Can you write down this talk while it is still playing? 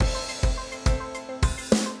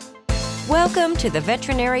Welcome to the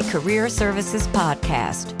Veterinary Career Services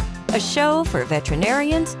Podcast, a show for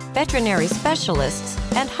veterinarians, veterinary specialists,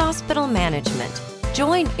 and hospital management.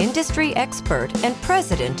 Join industry expert and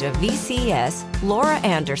president of VCS, Laura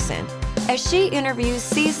Anderson, as she interviews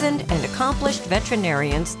seasoned and accomplished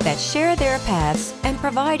veterinarians that share their paths and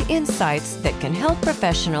provide insights that can help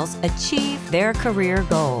professionals achieve their career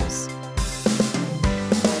goals.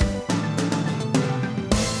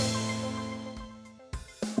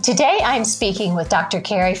 Today, I'm speaking with Dr.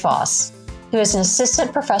 Kari Foss, who is an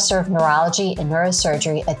assistant professor of neurology and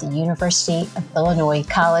neurosurgery at the University of Illinois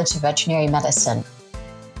College of Veterinary Medicine.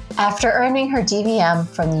 After earning her DVM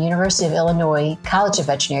from the University of Illinois College of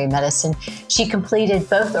Veterinary Medicine, she completed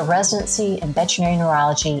both a residency in veterinary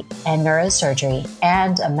neurology and neurosurgery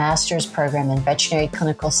and a master's program in veterinary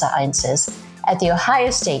clinical sciences at The Ohio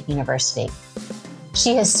State University.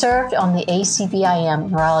 She has served on the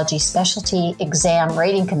ACVIM Neurology Specialty Exam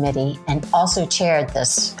Rating Committee and also chaired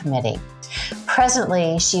this committee.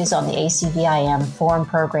 Presently, she is on the ACVIM Foreign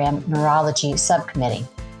Program Neurology Subcommittee.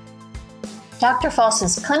 Dr.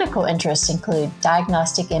 Foss's clinical interests include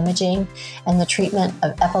diagnostic imaging and the treatment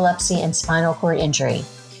of epilepsy and spinal cord injury.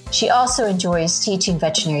 She also enjoys teaching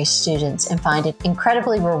veterinary students and finds it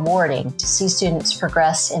incredibly rewarding to see students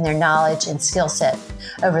progress in their knowledge and skill set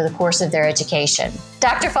over the course of their education.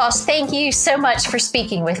 Dr. Foss, thank you so much for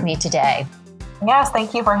speaking with me today. Yes,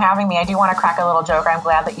 thank you for having me. I do want to crack a little joke. I'm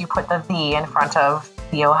glad that you put the "the" in front of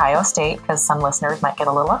the Ohio State because some listeners might get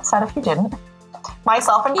a little upset if you didn't.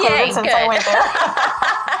 Myself included, since I went there.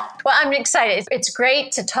 Well, I'm excited. It's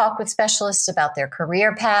great to talk with specialists about their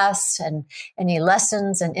career paths and any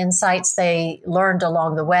lessons and insights they learned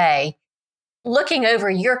along the way. Looking over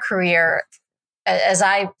your career, as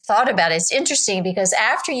I thought about it, it's interesting because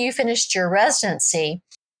after you finished your residency,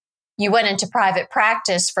 you went into private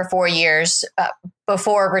practice for 4 years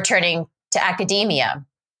before returning to academia.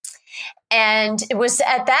 And it was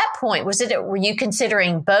at that point, were you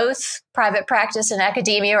considering both private practice and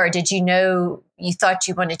academia, or did you thought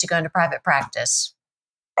you wanted to go into private practice?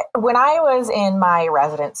 When I was in my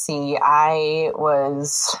residency, I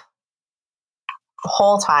was the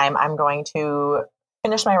whole time, I'm going to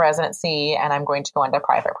finish my residency and I'm going to go into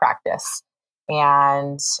private practice.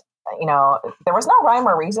 And, there was no rhyme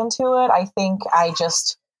or reason to it. I think I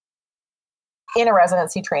just, in a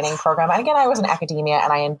residency training program. And again, I was in academia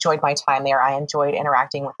and I enjoyed my time there. I enjoyed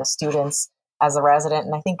interacting with the students as a resident.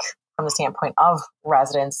 And I think from the standpoint of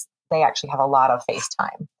residents, they actually have a lot of face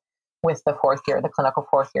time with the clinical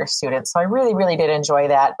fourth year students. So I really, really did enjoy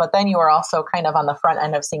that. But then you are also kind of on the front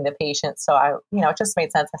end of seeing the patient. So it just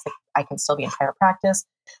made sense. I think I can still be in private practice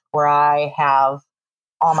where I have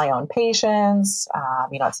all my own patients.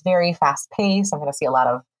 It's very fast paced. I'm going to see a lot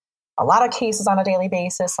of cases on a daily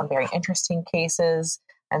basis, some very interesting cases.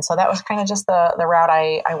 And so that was kind of just the route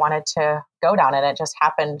I wanted to go down. And it just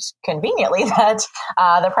happened conveniently that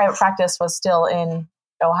the private practice was still in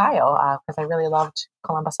Ohio because I really loved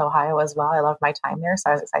Columbus, Ohio as well. I loved my time there.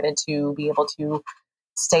 So I was excited to be able to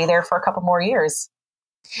stay there for a couple more years.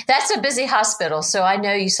 That's a busy hospital. So I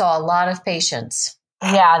know you saw a lot of patients.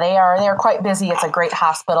 Yeah, they are quite busy. It's a great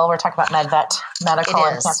hospital. We're talking about MedVet, medical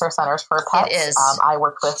and cancer centers for pets. It is. I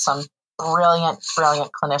worked with some brilliant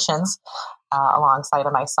clinicians alongside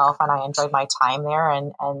of myself, and I enjoyed my time there.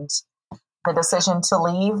 And the decision to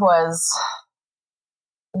leave was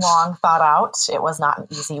long thought out. It was not an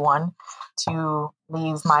easy one to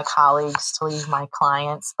leave my colleagues, to leave my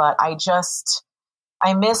clients, but I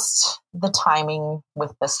missed the timing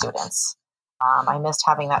with the students. I missed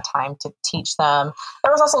having that time to teach them.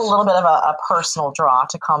 There was also a little bit of a personal draw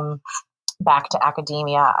to come back to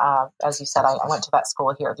academia. As you said, I went to that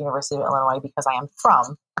school here at the University of Illinois because I am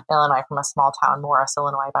from Illinois, from a small town, Morris,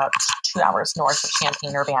 Illinois, about 2 hours north of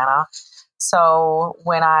Champaign-Urbana. So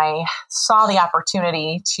when I saw the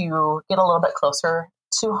opportunity to get a little bit closer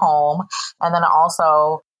to home, and then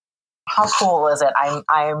also, how cool is it?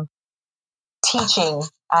 I'm teaching,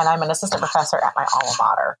 and I'm an assistant professor at my alma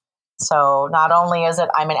mater. So not only is it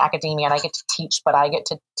I'm in academia and I get to teach, but I get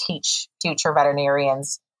to teach future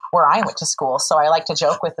veterinarians where I went to school. So I like to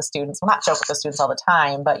joke with the students. Well, not joke with the students all the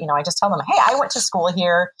time, but I just tell them, hey, I went to school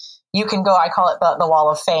here. You can go, I call it the Wall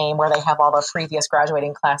of Fame, where they have all the previous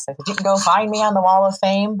graduating classes. I said, you can go find me on the Wall of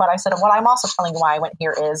Fame. But I said, what I'm also telling you why I went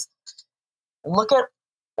here is look at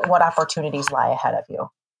what opportunities lie ahead of you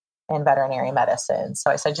in veterinary medicine. So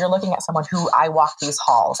I said, you're looking at someone who I walked these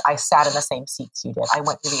halls. I sat in the same seats you did. I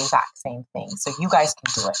went through the exact same thing. So you guys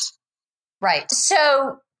can do it. Right.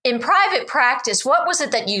 So in private practice, what was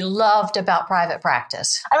it that you loved about private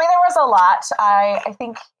practice? I mean, there was a lot. I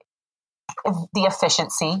think the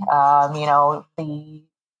efficiency, the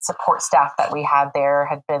support staff that we had there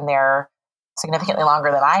had been there significantly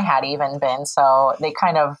longer than I had even been. So they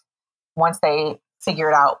kind of, once they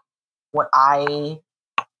figured out what I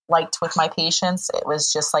liked with my patients, it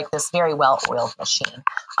was just like this very well-oiled machine.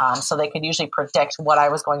 So they could usually predict what I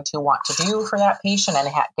was going to want to do for that patient and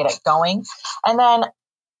get it going. And then,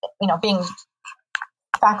 being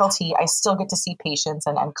faculty, I still get to see patients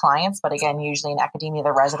and clients, but again, usually in academia,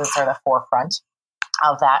 the residents are the forefront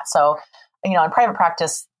of that. So, in private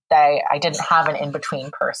practice, I didn't have an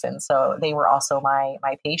in-between person. So they were also my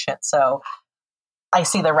patients. So I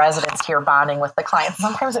see the residents here bonding with the clients.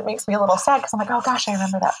 Sometimes it makes me a little sad because I'm like, oh gosh, I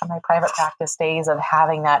remember that from my private practice days of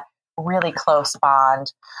having that really close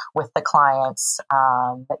bond with the clients,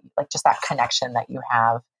 just that connection that you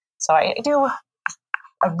have. So I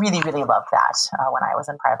really, really loved that when I was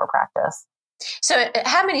in private practice. So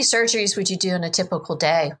how many surgeries would you do in a typical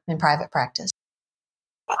day in private practice?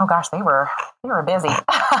 Oh gosh, they were busy.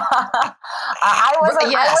 I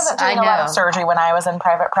wasn't doing a lot of surgery when I was in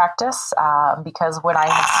private practice because when I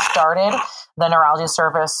started, the neurology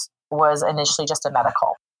service was initially just a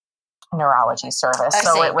medical neurology service.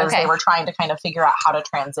 They were trying to kind of figure out how to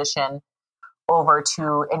transition over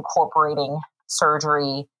to incorporating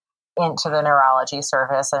surgery into the neurology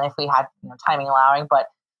service, and if we had timing allowing. But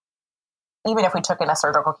even if we took in a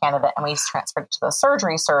surgical candidate and we transferred it to the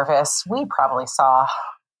surgery service, we probably saw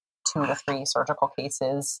 2 to 3 surgical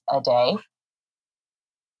cases a day.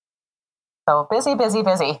 So busy, busy,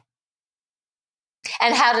 busy.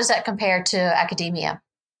 And how does that compare to academia?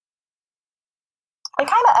 They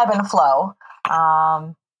kind of ebb and flow.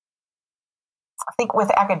 I think with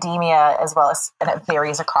academia as well as, and it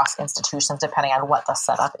varies across institutions depending on what the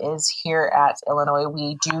setup is. Here at Illinois,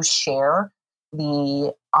 we do share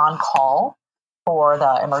the on-call for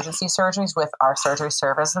the emergency surgeries with our surgery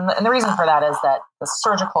service. And the reason for that is that the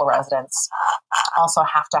surgical residents also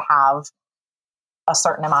have to have a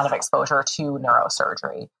certain amount of exposure to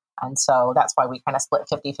neurosurgery. And so that's why we kind of split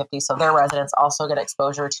 50-50. So their residents also get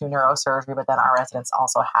exposure to neurosurgery, but then our residents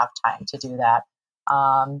also have time to do that.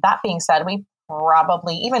 That being said, we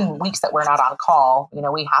probably, even weeks that we're not on call,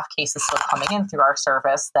 we have cases still coming in through our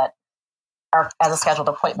service that are as a scheduled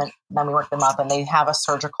appointment. Then we work them up and they have a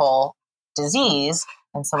surgical disease.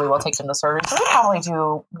 And so we will take them to surgery. So we probably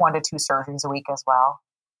do 1 to 2 surgeries a week as well.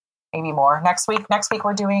 Maybe more. Next week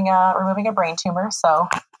we're doing removing a brain tumor. So.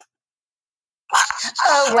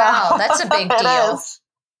 Oh, wow. That's a big deal.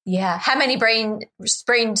 Yeah. How many brain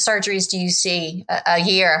surgeries do you see a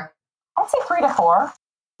year? I'd say 3 to 4.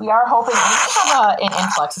 We are hoping, we have an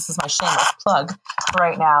influx. This is my shameless plug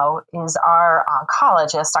right now, is our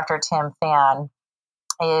oncologist, Dr. Tim Fan,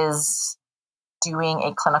 is doing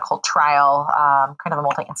a clinical trial, kind of a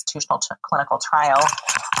multi-institutional clinical trial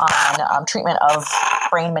on treatment of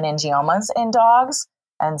brain meningiomas in dogs.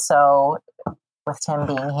 And so with Tim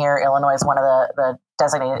being here, Illinois is one of the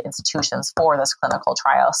designated institutions for this clinical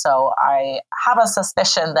trial. So I have a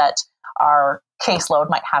suspicion that our caseload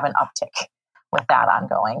might have an uptick with that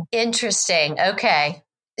ongoing. Interesting. Okay.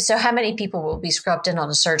 So how many people will be scrubbed in on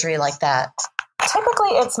a surgery like that?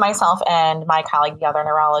 Typically, it's myself and my colleague, the other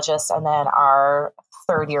neurologist, and then our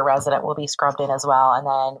 3rd-year resident will be scrubbed in as well. And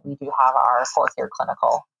then we do have our 4th-year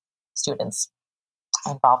clinical students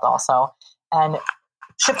involved also. And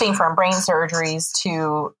shifting from brain surgeries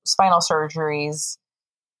to spinal surgeries,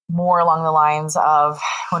 more along the lines of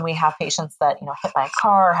when we have patients that, hit by a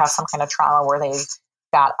car, have some kind of trauma where they've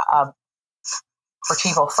got a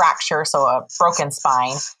vertebral fracture, so a broken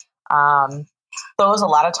spine. Those, a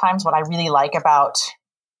lot of times, what I really like about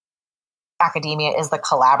academia is the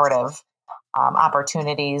collaborative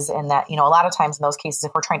opportunities, in that, a lot of times in those cases,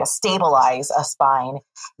 if we're trying to stabilize a spine,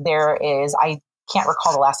 I can't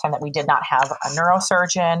recall the last time that we did not have a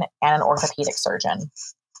neurosurgeon and an orthopedic surgeon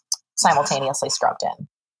simultaneously scrubbed in.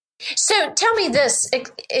 So tell me this,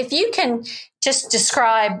 if you can just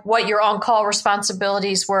describe what your on-call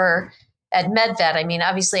responsibilities were at MedVet. I mean,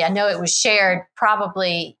 obviously, I know it was shared.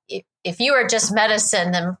 Probably, if you were just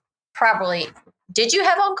medicine, then probably, did you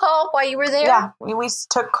have on-call while you were there? Yeah, we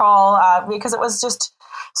took call because it was just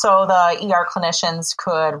so the ER clinicians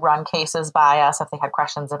could run cases by us if they had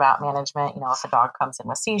questions about management. If a dog comes in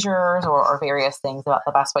with seizures or various things about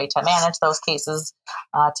the best way to manage those cases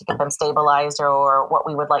to get them stabilized, or what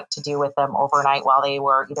we would like to do with them overnight while they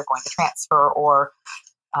were either going to transfer or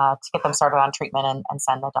to get them started on treatment and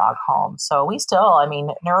send the dog home. So we still,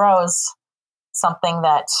 neuro is something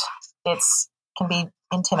that can be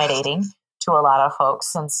intimidating to a lot of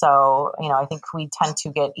folks. And so, I think we tend to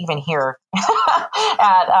get, even here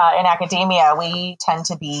in academia, we tend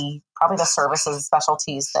to be probably the services and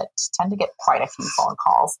specialties that tend to get quite a few phone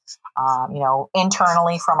calls,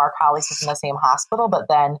 internally from our colleagues within the same hospital, but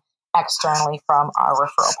then externally from our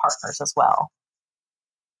referral partners as well.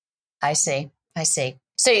 I see.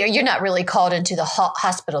 So you're not really called into the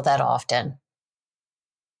hospital that often.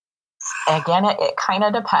 Again, it kind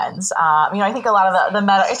of depends. I think a lot of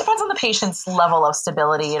it depends on the patient's level of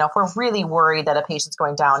stability. If we're really worried that a patient's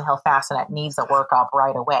going downhill fast and it needs a workup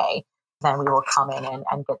right away, then we will come in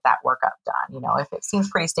and get that workup done. If it seems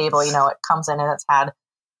pretty stable, it comes in and it's had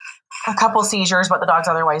a couple seizures, but the dog's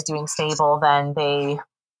otherwise doing stable, then they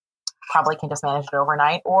probably can just manage it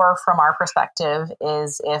overnight. Or from our perspective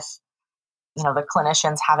is if, the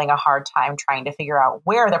clinician's having a hard time trying to figure out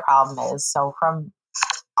where the problem is. So from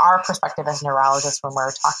our perspective as neurologists, when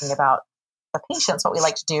we're talking about the patients, what we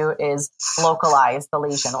like to do is localize the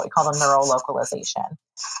lesion, what we call the neurolocalization.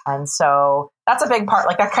 And so that's a big part.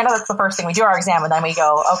 That's the first thing we do our exam. And then we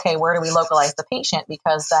go, okay, where do we localize the patient?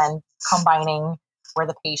 Because then combining where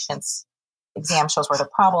the patient's exam shows where the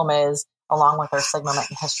problem is, along with their sigmoid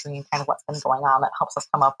and history and kind of what's been going on, that helps us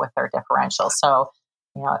come up with their differential. So,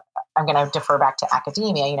 I'm going to defer back to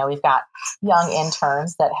academia. We've got young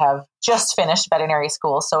interns that have just finished veterinary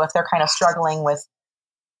school. So if they're kind of struggling with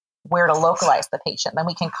where to localize the patient, then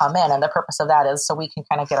we can come in. And the purpose of that is so we can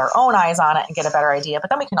kind of get our own eyes on it and get a better idea. But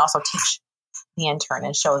then we can also teach the intern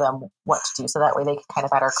and show them what to do. So that way they can kind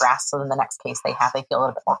of better grasp. So then the next case they have, they feel a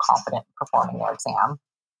little bit more confident in performing their exam.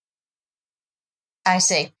 I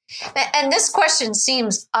see. And this question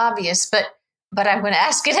seems obvious, but I'm going to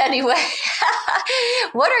ask it anyway.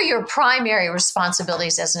 What are your primary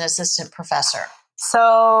responsibilities as an assistant professor?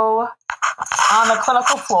 So on the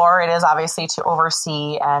clinical floor, it is obviously to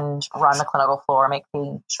oversee and run the clinical floor,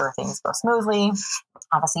 making sure things go smoothly.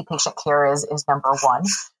 Obviously, patient care is number one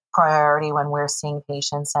priority when we're seeing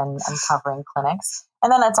patients and covering clinics.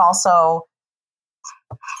 And then it's also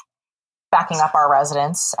backing up our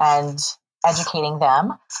residents and educating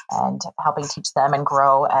them and helping teach them and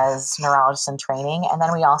grow as neurologists in training. And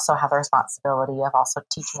then we also have the responsibility of also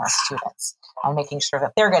teaching our students and making sure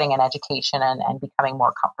that they're getting an education and becoming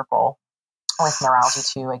more comfortable with neurology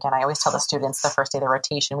too. Again, I always tell the students the first day of the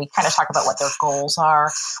rotation, we kind of talk about what their goals are,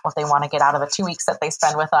 what they want to get out of the 2 weeks that they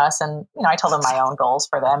spend with us. And, I tell them my own goals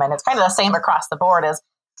for them. And it's kind of the same across the board as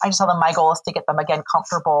I just tell them my goal is to get them, again,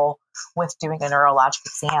 comfortable with doing a neurologic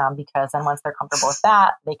exam, because then once they're comfortable with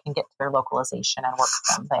that, they can get to their localization and work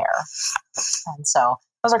from there. And so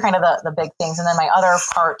those are kind of the big things. And then my other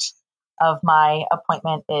part of my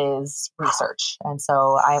appointment is research. And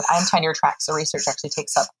so I'm tenure track, so research actually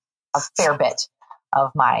takes up a fair bit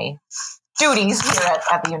of my duties here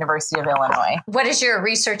at the University of Illinois. What is your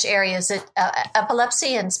research area? Is it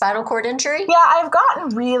epilepsy and spinal cord injury? Yeah, I've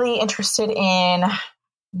gotten really interested in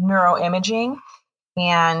neuroimaging,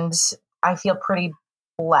 and I feel pretty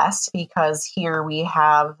blessed because here we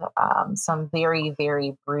have some very,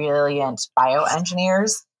 very brilliant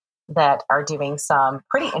bioengineers that are doing some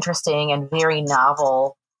pretty interesting and very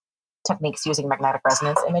novel techniques using magnetic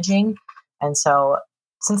resonance imaging. And so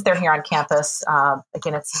since they're here on campus,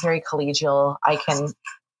 again, it's very collegial. I can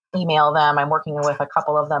email them. I'm working with a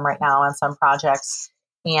couple of them right now on some projects,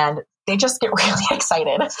 and they just get really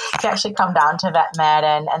excited to actually come down to vet med,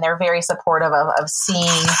 and they're very supportive of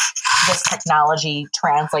seeing this technology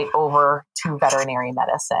translate over to veterinary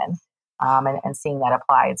medicine and seeing that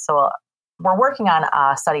applied. So we're working on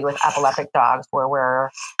a study with epileptic dogs where we're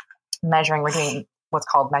doing what's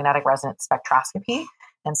called magnetic resonance spectroscopy.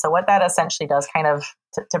 And so what that essentially does, kind of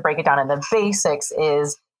to break it down in the basics,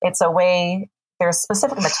 is it's a way, there's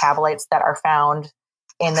specific metabolites that are found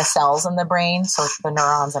in the cells in the brain, so the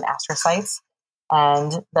neurons and astrocytes,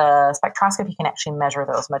 and the spectroscopy can actually measure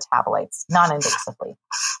those metabolites non-invasively.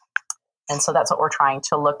 And so that's what we're trying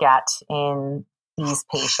to look at in these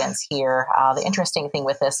patients here. The interesting thing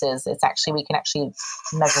with this is we can actually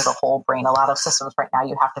measure the whole brain. A lot of systems right now,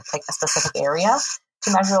 you have to pick a specific area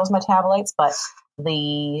to measure those metabolites, but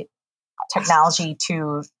the technology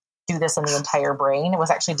to do this in the entire brain, it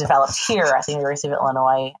was actually developed here at the University of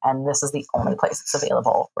Illinois, and this is the only place it's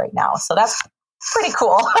available right now. So that's pretty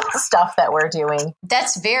cool stuff that we're doing.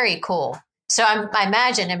 That's very cool. So I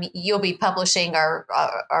imagine you'll be publishing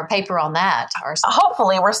our paper on that.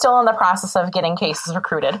 Hopefully, we're still in the process of getting cases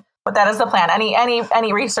recruited, but that is the plan.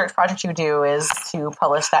 Any research project you do is to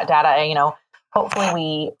publish that data. Hopefully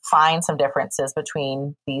we find some differences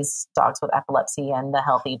between these dogs with epilepsy and the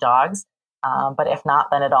healthy dogs. But if not,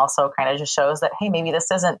 then it also kind of just shows that, hey, maybe this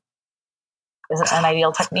isn't an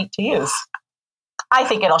ideal technique to use. I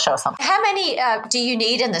think it'll show something. How many do you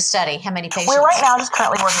need in the study? How many patients? We're right now just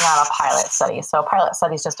currently working on a pilot study. So a pilot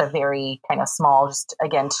study is just a very kind of small, just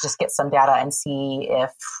again, to just get some data and see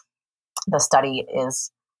if the study is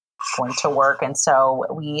going to work. And so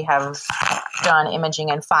we have done imaging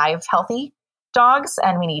in 5 healthy dogs,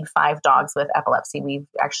 and we need 5 dogs with epilepsy. We've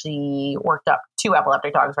actually worked up 2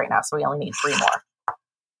 epileptic dogs right now, so we only need 3 more.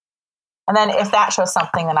 And then if that shows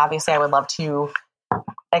something, then obviously I would love to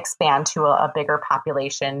expand to a bigger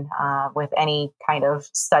population with any kind of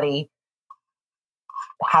study.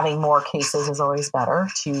 Having more cases is always better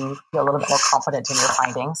to be a little bit more confident in your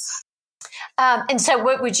findings. And so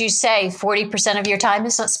what would you say, 40% of your time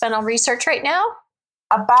is not spent on research right now?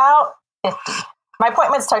 About 50. My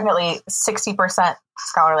appointment's technically 60%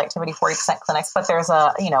 scholarly activity, 40% clinics, but there's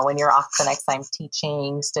when you're off clinics, I'm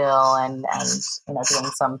teaching still and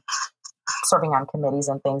doing some serving on committees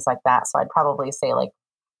and things like that. So I'd probably say like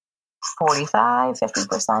 45,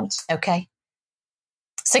 50%. Okay.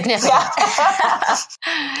 Significant. Yeah.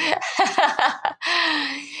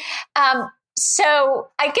 So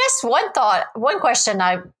I guess one question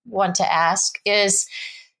I want to ask is,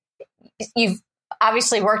 you've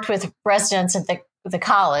obviously worked with residents at the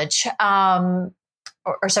college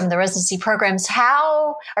or some of the residency programs.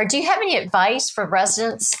 Do you have any advice for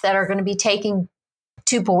residents that are going to be taking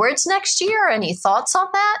 2 boards next year? Any thoughts on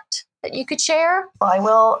that you could share? Well, I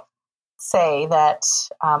will say that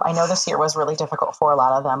I know this year was really difficult for a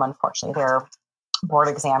lot of them. Unfortunately, their board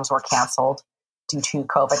exams were canceled due to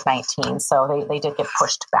COVID-19. So they did get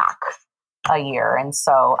pushed back a year. And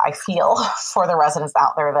so I feel for the residents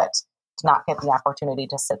out there that did not get the opportunity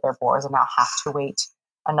to sit their boards and now have to wait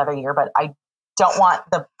another year. But I don't want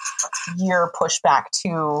the year pushback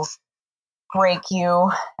to break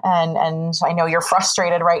you. And I know you're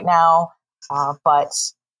frustrated right now, but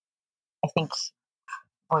I think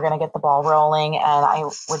we're going to get the ball rolling. And I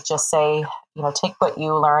would just say, take what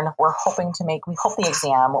you learn. We hope the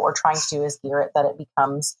exam, what we're trying to do is gear it that it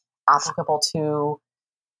becomes applicable to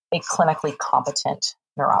a clinically competent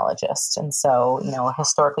neurologist. And so,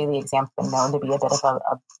 historically the exam's been known to be a bit of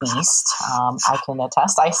a beast. I can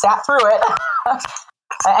attest, I sat through it.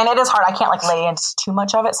 And it is hard. I can't lay into too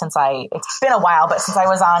much of it it's been a while, but since I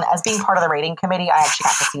was on as being part of the rating committee, I actually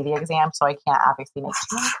got to see the exam. So I can't obviously make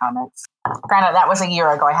too many comments. Granted, that was a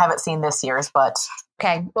year ago. I haven't seen this year's, but.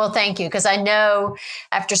 Okay. Well, thank you. Because I know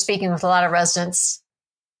after speaking with a lot of residents,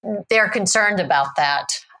 they're concerned about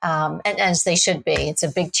that. And as they should be. It's a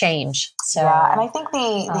big change. So, yeah. And I think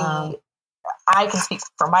I can speak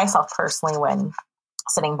for myself personally when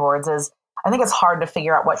sitting boards is, I think it's hard to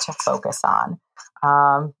figure out what to focus on.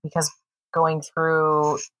 Because going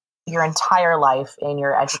through your entire life in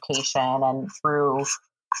your education and through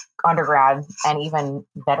undergrad and even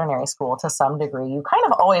veterinary school to some degree, you kind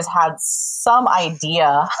of always had some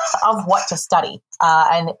idea of what to study.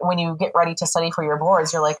 And when you get ready to study for your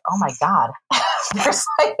boards, you're like, oh my God,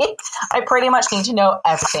 I pretty much need to know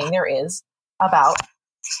everything there is about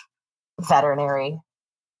veterinary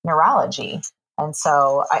neurology. And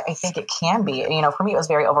so I think it can be, for me, it was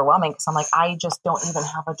very overwhelming because I'm like, I just don't even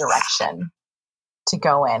have a direction to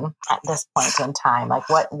go in at this point in time. Like,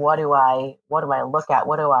 what do I look at?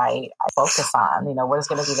 What do I focus on? What is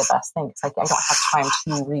going to be the best thing? It's like, I don't have time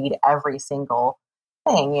to read every single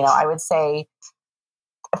thing. I would say,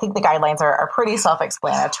 I think the guidelines are pretty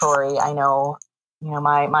self-explanatory. I know,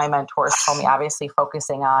 my mentors told me, obviously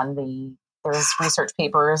focusing on there's research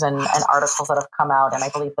papers and articles that have come out, and I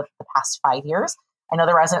believe that the past 5 years. I know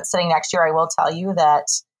the residents sitting next year, I will tell you that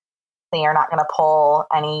they are not going to pull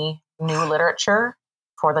any new literature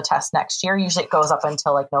for the test next year. Usually it goes up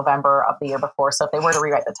until like November of the year before. So if they were to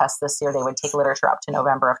rewrite the test this year, they would take literature up to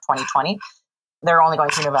November of 2020. They're only going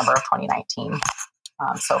through November of 2019.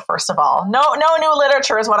 So first of all, no new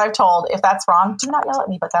literature is what I've told. If that's wrong, do not yell at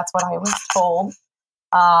me, but that's what I was told.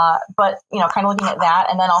 But, kind of looking at that,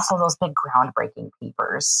 and then also those big groundbreaking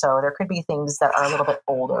papers. So there could be things that are a little bit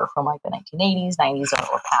older from like the 1980s, 90s,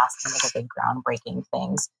 or past, some of the big groundbreaking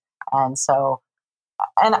things. And so,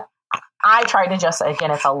 and I tried to just,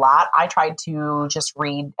 again, it's a lot. I tried to just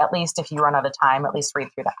read, at least if you run out of time, at least read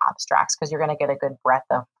through the abstracts, because you're going to get a good breadth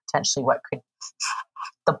of potentially what could,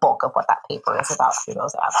 the bulk of what that paper is about through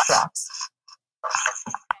those abstracts.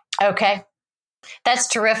 Okay. That's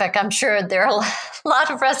terrific. I'm sure there are a lot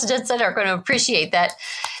of residents that are going to appreciate that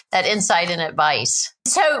insight and advice.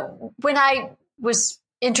 So when I was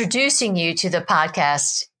introducing you to the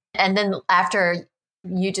podcast, and then after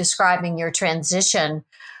you describing your transition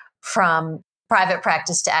from private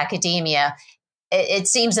practice to academia, it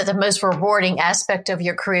seems that the most rewarding aspect of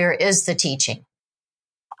your career is the teaching.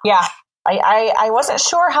 Yeah, I wasn't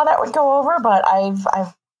sure how that would go over, but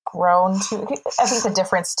I've grown to, I think the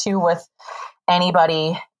difference too with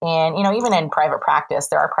anybody in, even in private practice,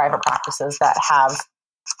 there are private practices that have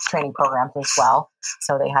training programs as well.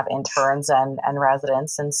 So they have interns and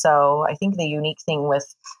residents. And so I think the unique thing with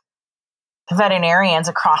veterinarians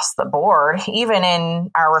across the board, even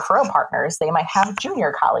in our referral partners, they might have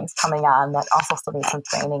junior colleagues coming on that also still need some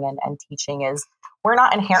training and teaching, is we're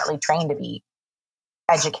not inherently trained to be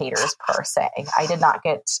educators per se. I did not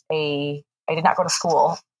go to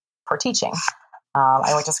school for teaching.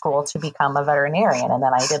 I went to school to become a veterinarian, and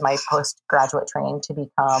then I did my postgraduate training to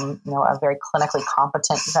become, a very clinically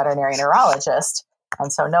competent veterinary neurologist.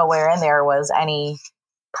 And so nowhere in there was any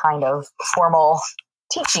kind of formal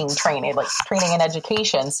teaching training, like training and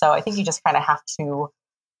education. So I think you just kind of have to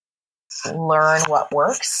learn what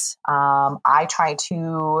works. I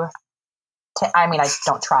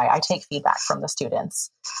take feedback from the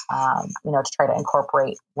students, to try to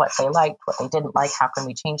incorporate what they liked, what they didn't like, how can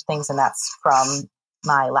we change things. And that's from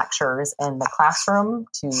my lectures in the classroom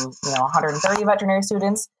to, 130 veterinary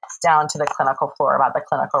students down to the clinical floor about the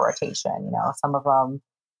clinical rotation. Some of them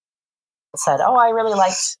said, oh, I really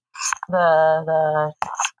liked the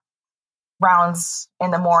rounds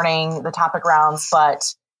in the morning, the topic rounds, but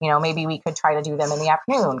maybe we could try to do them in the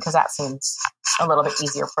afternoon because that seems a little bit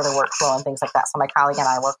easier for the workflow and things like that. So my colleague and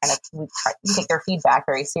I we take their feedback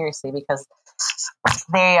very seriously because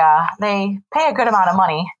they pay a good amount of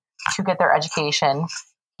money to get their education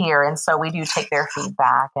here. And so we do take their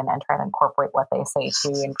feedback and try to incorporate what they say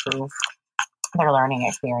to improve their learning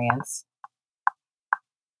experience.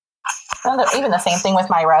 And even the same thing with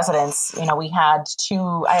my residents. I had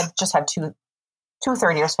just had two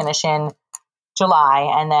third years finish in July,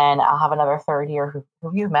 and then I'll have another third year who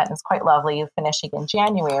you've met, and it's quite lovely, finishing in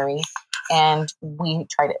January. And we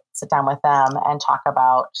try to sit down with them and talk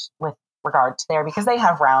about with regard to because they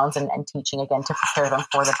have rounds and teaching again to prepare them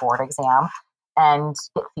for the board exam, and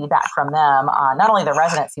get feedback from them on not only the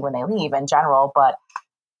residency when they leave in general, but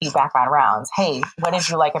feedback on rounds. Hey, what did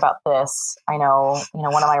you like about this? I know,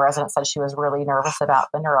 one of my residents said she was really nervous about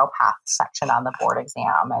the neuropath section on the board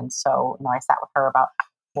exam. And so, I sat with her about,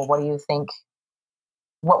 well, what do you think?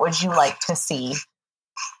 What would you like to see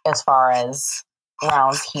as far as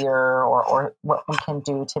rounds here, or what we can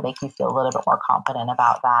do to make you feel a little bit more confident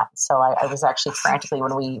about that? So I was actually frantically,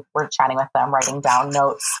 when we were chatting with them, writing down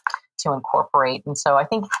notes to incorporate. And so I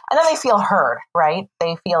think, and then they feel heard, right?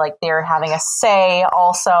 They feel like they're having a say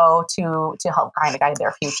also to help kind of guide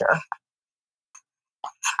their future.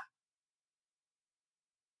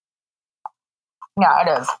 Yeah,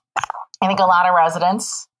 it is. I think a lot of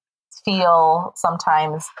residents feel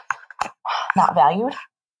sometimes not valued,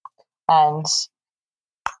 and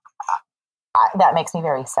that makes me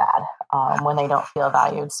very sad when they don't feel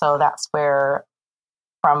valued. So that's where,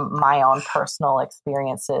 from my own personal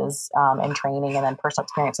experiences in training, and then personal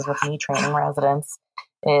experiences with me training residents,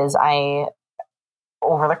 is I,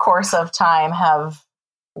 over the course of time, have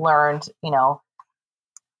learned, to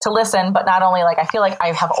listen, but not only I feel like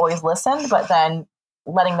I have always listened, but then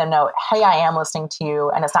letting them know, hey, I am listening to you.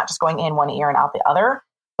 And it's not just going in one ear and out the other,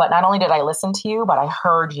 but not only did I listen to you, but I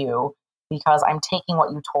heard you, because I'm taking what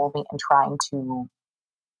you told me and trying to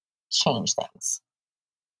change things.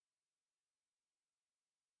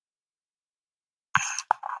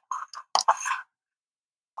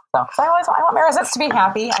 So, because I want my residents to be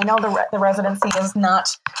happy. I know the residency is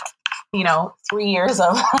not, 3 years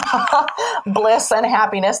of bliss and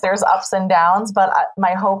happiness. There's ups and downs, but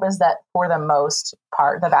my hope is that for the most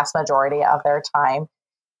part, the vast majority of their time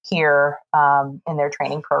here in their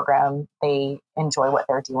training program, they enjoy what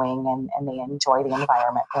they're doing and they enjoy the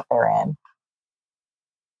environment that they're in.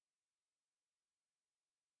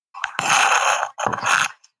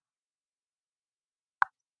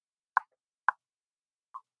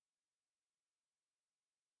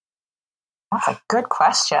 That's a good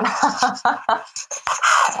question. I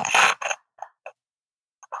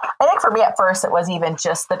think for me at first, it was even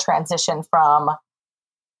just the transition from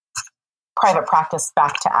private practice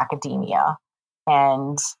back to academia,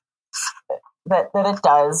 and that it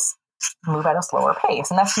does move at a slower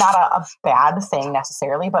pace. And that's not a bad thing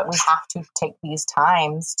necessarily, but we have to take these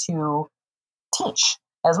times to teach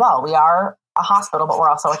as well. We are a hospital, but we're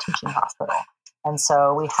also a teaching hospital. And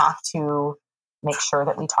so we have to make sure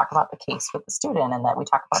that we talk about the case with the student and that we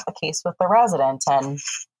talk about the case with the resident. And,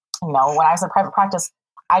 when I was in private practice,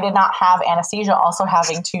 I did not have anesthesia also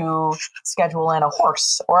having to schedule in a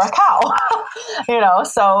horse or a cow,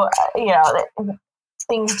 so,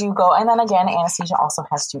 things do go. And then again, anesthesia also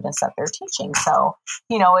has students that they're teaching. So,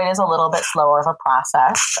 it is a little bit slower of a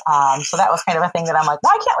process. So that was kind of a thing that I'm like,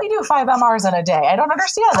 why can't we do 5 MRs in a day? I don't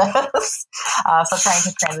understand this. So trying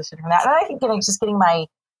to transition from that. And I think getting my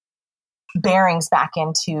bearings back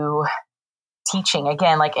into teaching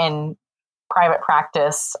again, like in private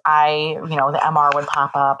practice, the MR would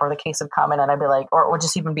pop up or the case would come in and I'd be like, or it would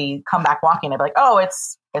just even come back walking. I'd be like, oh,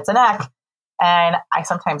 it's a neck. And I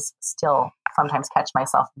sometimes catch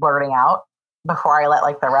myself blurting out before I let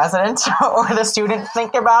like the resident or the student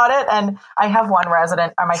think about it. And I have one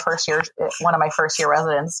resident one of my first year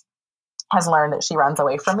residents has learned that she runs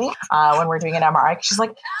away from me when we're doing an MRI. She's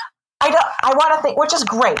like, I want to think, which is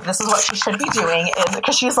great. This is what she should be doing, is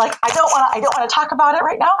because she's like, I don't want to talk about it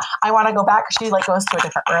right now. I want to go back. She like goes to a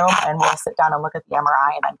different room and we'll sit down and look at the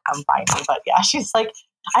MRI and then come find me. But yeah, she's like,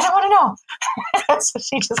 I don't want to know. So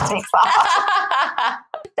she just takes off.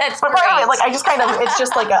 That's but great. Right, like I just it's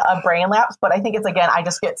just like a brain lapse. But I think it's, again, I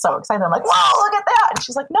just get so excited. I'm like, whoa, look at that. And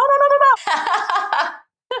she's like, no.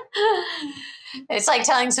 It's like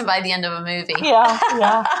telling somebody the end of a movie. Yeah.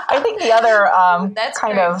 I think the other That's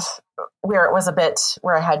kind great. of where it was a bit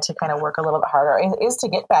where I had to kind of work a little bit harder is to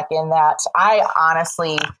get back in that. I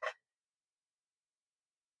honestly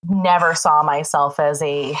never saw myself as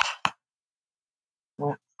a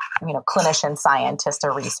clinician, scientist,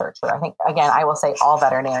 or researcher. I think, again, I will say all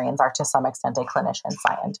veterinarians are to some extent a clinician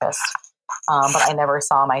scientist, but I never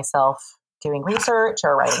saw myself doing research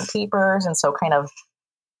or writing papers. And so kind of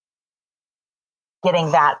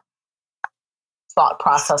getting that thought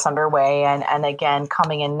process underway. And again,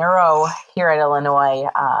 coming in neuro here at Illinois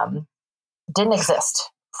didn't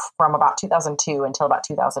exist from about 2002 until about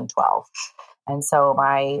 2012. And so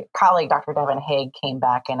my colleague, Dr. Devin Haig, came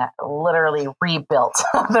back and literally rebuilt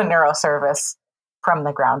the neuro service from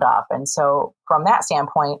the ground up. And so from that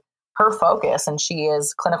standpoint, her focus, and she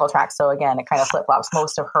is clinical track. So again, it kind of flip-flops.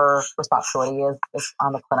 Most of her responsibility is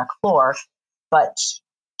on the clinic floor. But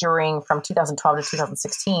from 2012 to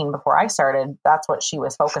 2016, before I started, that's what she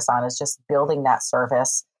was focused on, is just building that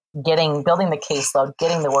service, building the caseload,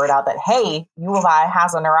 getting the word out that, hey, U of I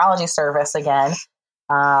has a neurology service again.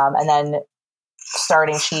 And then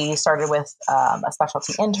she started with a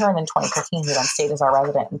specialty intern in 2015, who then stayed as our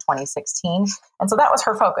resident in 2016. And so that was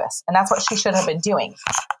her focus. And that's what she should have been doing.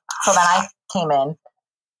 So then I came in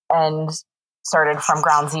and started from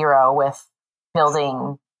ground zero with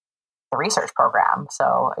building the research program.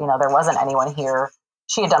 So, there wasn't anyone here.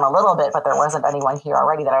 She had done a little bit, but there wasn't anyone here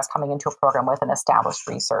already that I was coming into a program with an established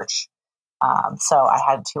research. So I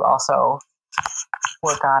had to also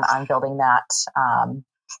work on building that.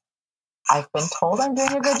 I've been told I'm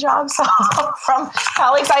doing a good job. So from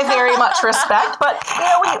colleagues, I very much respect, but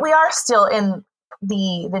we are still in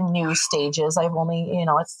the new stages. I've only,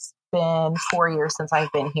 it's been 4 years since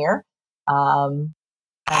I've been here. And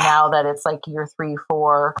now that it's like year 3,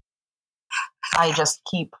 4, I just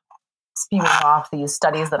keep spewing off these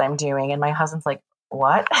studies that I'm doing. And my husband's like,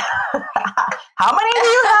 what? How many do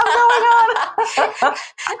you have going on?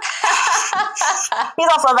 He's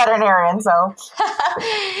also a veterinarian, so.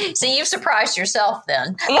 So you've surprised yourself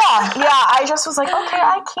then. Yeah. I just was like, okay,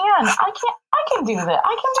 I can do this.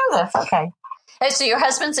 I can do this. Okay. So your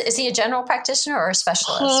husband's, is he a general practitioner or a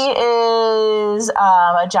specialist? He is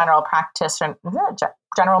a general practitioner,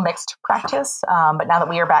 general mixed practice. But now that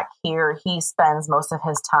we are back here, he spends most of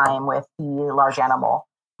his time with the large animal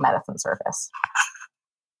medicine service.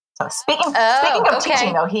 So speaking of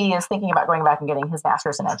teaching, though, he is thinking about going back and getting his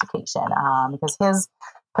master's in education because his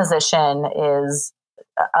position is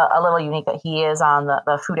a little unique, that he is on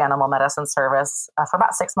the food animal medicine service for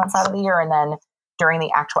about 6 months out of the year. And then during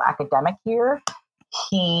the actual academic year,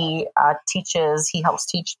 he helps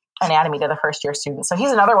teach anatomy to the first year students. So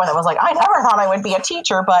he's another one that was like, I never thought I would be a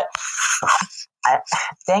teacher, but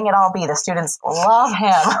dang it, I'll be. The students love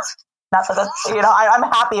him. Not that that's, I'm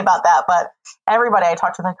happy about that, but everybody I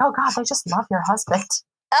talk to, like, oh God, they just love your husband.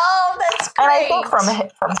 Oh, that's great. And I think from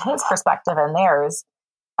his perspective and theirs,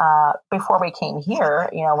 before we came here,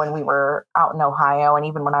 when we were out in Ohio, and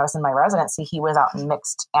even when I was in my residency, he was out in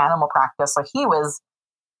mixed animal practice. So he was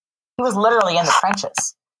literally in the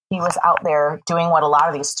trenches. He was out there doing what a lot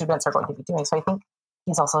of these students are going to be doing. So I think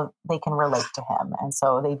they can relate to him. And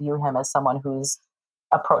so they view him as someone who's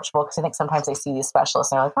approachable, because I think sometimes they see these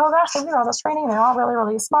specialists and they're like, oh gosh, they do all this training. They're all really,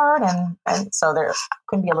 really smart. And so they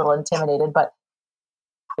can be a little intimidated, but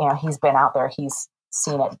he's been out there, he's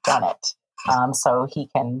seen it, done it. So he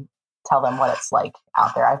can tell them what it's like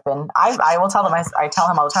out there. I will tell them, I tell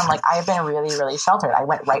him all the time, like, I've been really, really sheltered. I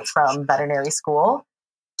went right from veterinary school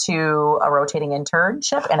to a rotating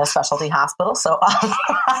internship in a specialty hospital. So I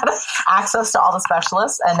had access to all the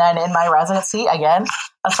specialists. And then in my residency, again,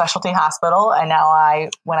 a specialty hospital. And now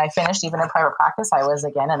when I finished, even in private practice, I was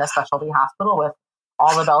again in a specialty hospital with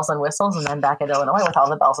all the bells and whistles, and then back in Illinois with all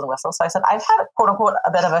the bells and whistles. So I said, I've had, quote unquote, a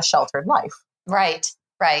bit of a sheltered life. Right.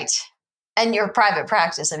 And your private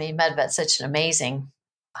practice, I mean, MedVet's such an amazing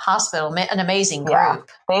hospital, an amazing group. Yeah,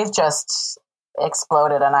 they've just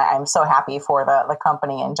exploded, and I'm so happy for the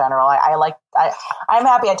company in general. I'm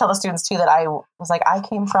happy. I tell the students too that I was like, I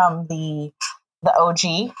came from the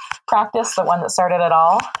OG practice, the one that started it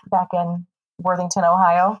all back in Worthington,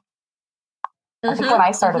 Ohio. I think when I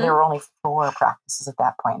started, there were only 4 practices at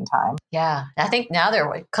that point in time. Yeah. I think now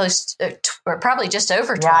they're close, or probably just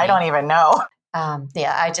over 20. Yeah, I don't even know.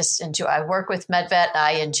 I just enjoy, I work with MedVet.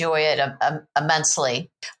 I enjoy it immensely.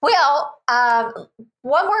 Well,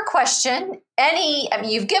 one more question.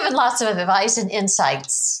 You've given lots of advice and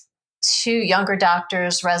insights to younger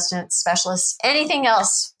doctors, residents, specialists. Anything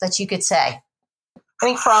else that you could say? I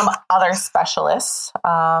think from other specialists,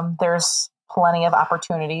 there's plenty of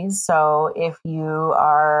opportunities. So if you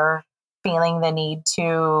are feeling the need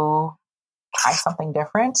to try something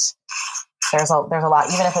different, there's a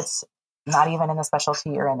lot, even if it's not even in the specialty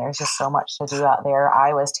you're in, there's just so much to do out there.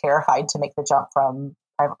 I was terrified to make the jump from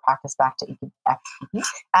private practice back to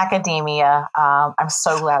academia. I'm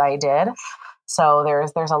so glad I did. So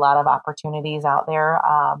there's a lot of opportunities out there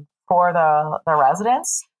for the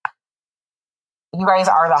residents. You guys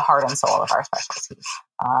are the heart and soul of our specialty.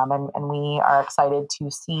 And we are excited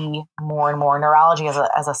to see more and more. Neurology as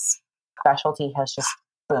a specialty has just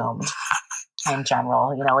boomed in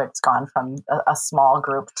general. You know, it's gone from a small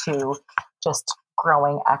group to just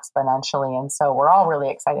growing exponentially. And so we're all really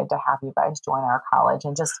excited to have you guys join our college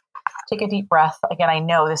and just take a deep breath. Again, I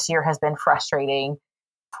know this year has been frustrating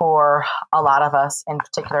for a lot of us, in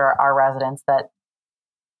particular our residents, that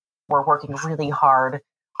we're working really hard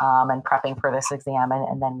and prepping for this exam,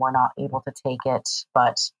 and then we're not able to take it.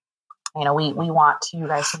 But, you know, we want you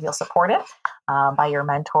guys to feel supported by your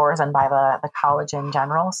mentors and by the college in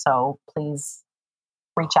general. So please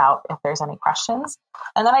reach out if there's any questions.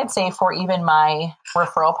 And then I'd say for even my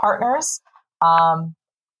referral partners,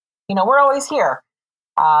 you know, we're always here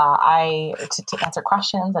to answer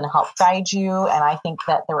questions and help guide you. And I think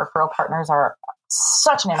that the referral partners are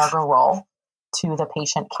such an integral role to the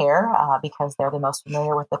patient care because they're the most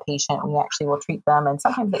familiar with the patient. We actually will treat them, and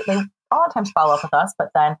sometimes they a lot of times follow up with us, but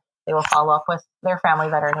then they will follow up with their family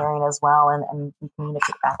veterinarian as well, and we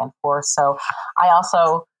communicate back and forth. So I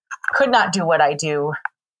also could not do what I do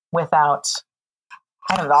without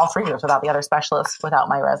kind of all 3 groups, without the other specialists, without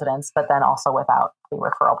my residents, but then also without the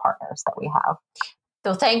referral partners that we have.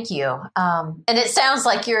 So thank you. And it sounds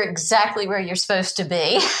like you're exactly where you're supposed to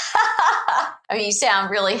be. I mean, you sound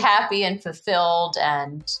really happy and fulfilled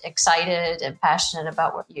and excited and passionate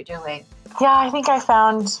about what you're doing. Yeah, I think I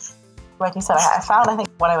found, like you said, I think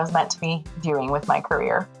what I was meant to be doing with my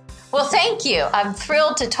career. Well, thank you. I'm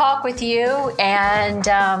thrilled to talk with you, and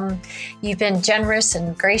you've been generous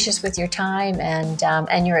and gracious with your time and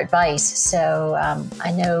your advice. So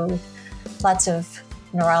I know lots of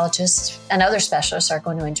neurologists and other specialists are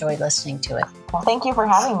going to enjoy listening to it. Well, thank you for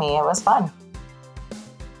having me. It was fun.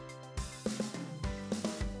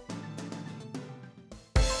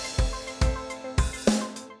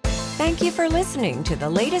 Thank you for listening to the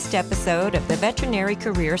latest episode of the Veterinary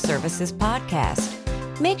Career Services Podcast.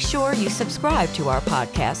 Make sure you subscribe to our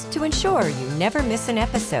podcast to ensure you never miss an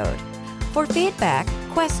episode. For feedback,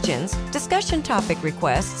 questions, discussion topic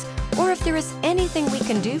requests, or if there is anything we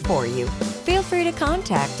can do for you, feel free to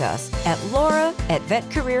contact us at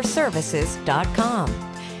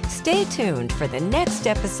laura@vetcareerservices.com. Stay tuned for the next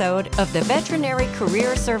episode of the Veterinary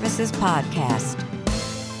Career Services Podcast.